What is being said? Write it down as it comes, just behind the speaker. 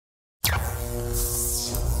We're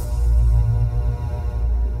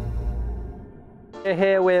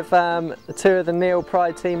here with two of the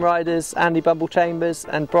NeilPryde team riders, Andy Chambers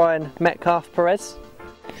and Bryan Metcalf-Perez.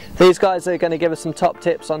 These guys are going to give us some top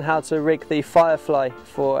tips on how to rig the FireFly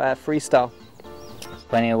for freestyle.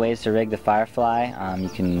 Plenty of ways to rig the FireFly. You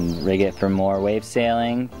can rig it for more wave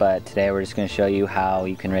sailing, but today we're just going to show you how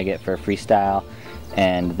you can rig it for freestyle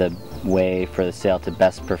and the way for the sail to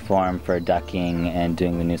best perform for ducking and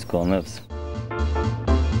doing the new school moves.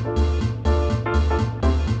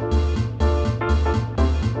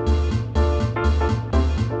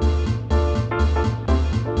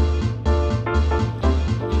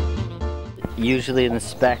 Usually the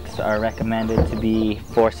specs are recommended to be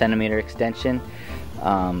 4 cm extension.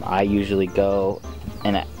 I usually go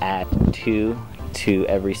and add 2 to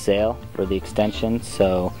every sail for the extension,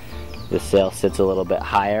 so the sail sits a little bit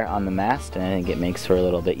higher on the mast, and I think it makes for a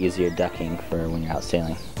little bit easier ducking for when you're out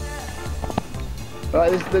sailing.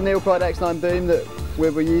 Right, this is the NeilPryde X9 boom that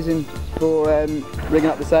we're using for rigging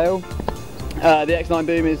up the sail. The X9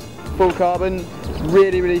 boom is full carbon, it's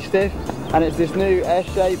really stiff, and it's this new S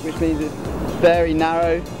shape, which means it's very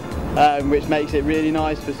narrow, which makes it really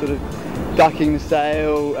nice for sort of ducking the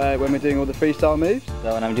sail when we're doing all the freestyle moves.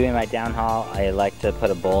 So when I'm doing my downhaul, I like to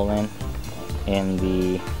put a bowl in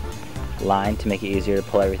the line to make it easier to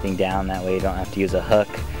pull everything down. That way you don't have to use a hook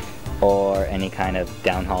or any kind of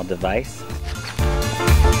downhaul device.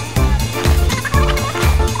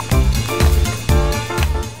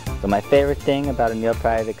 So my favorite thing about a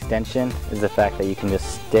NeilPryde extension is the fact that you can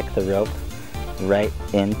just stick the rope right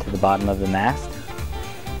into the bottom of the mast.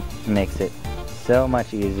 It makes it so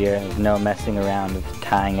much easier. There's no messing around with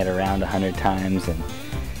tying it around 100 times, and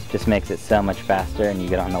just makes it so much faster, and you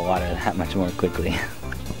get on the water that much more quickly.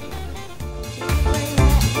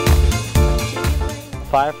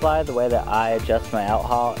 FireFly, the way that I adjust my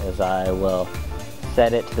outhaul is I will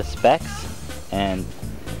set it to the specs and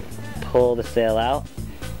pull the sail out,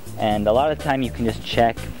 and a lot of the time you can just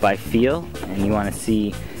check by feel, and you want to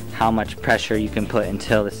see how much pressure you can put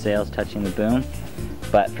until the sail's touching the boom.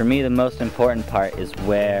 But for me, the most important part is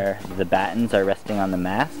where the battens are resting on the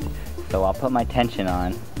mast. So I'll put my tension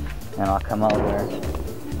on and I'll come over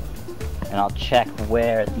and I'll check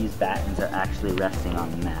where these battens are actually resting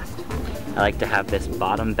on the mast. I like to have this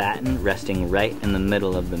bottom batten resting right in the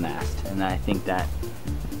middle of the mast, and I think that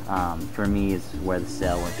for me is where the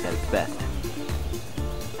sail works at its best.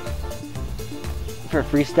 For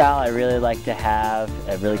freestyle, I really like to have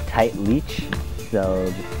a really tight leech, so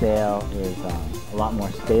the sail is a lot more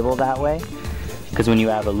stable that way. Because when you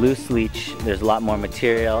have a loose leech, there's a lot more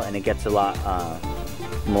material and it gets a lot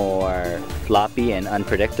more floppy and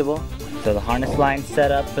unpredictable. So the harness line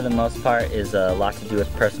setup for the most part is a lot to do with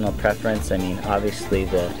personal preference. I mean, obviously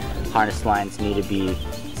the harness lines need to be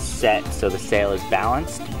set so the sail is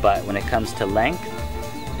balanced, but when it comes to length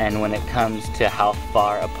and when it comes to how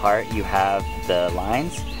far apart you have the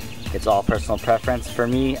lines, it's all personal preference. For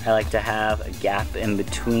me, I like to have a gap in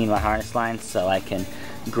between my harness lines so I can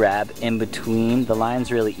grab in between the lines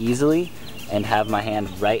really easily and have my hand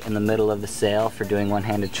right in the middle of the sail for doing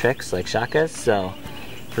one-handed tricks like shakas. So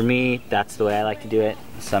for me, that's the way I like to do it.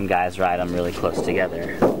 Some guys ride them really close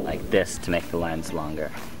together like this to make the lines longer.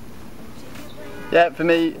 Yeah, for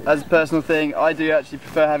me, as a personal thing, I do actually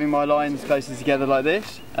prefer having my lines closer together like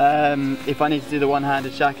this. If I need to do the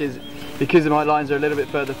one-handed shakas, because my lines are a little bit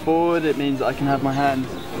further forward, it means that I can have my hands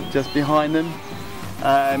just behind them.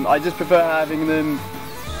 I just prefer having them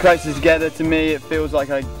closer together. To me, it feels like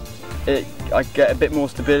I get a bit more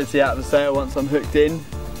stability out of the sail once I'm hooked in.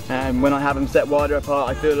 When I have them set wider apart,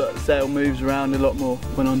 I feel like the sail moves around a lot more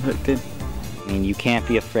when I'm hooked in. I mean, you can't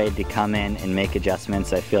be afraid to come in and make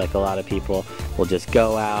adjustments. I feel like a lot of people will just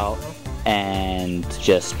go out and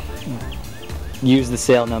just use the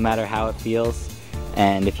sail no matter how it feels.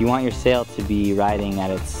 And if you want your sail to be riding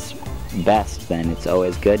at its best, then it's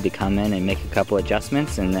always good to come in and make a couple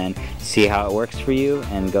adjustments and then see how it works for you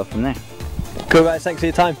and go from there. Cool guys, thanks for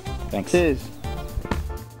your time. Thanks. Cheers.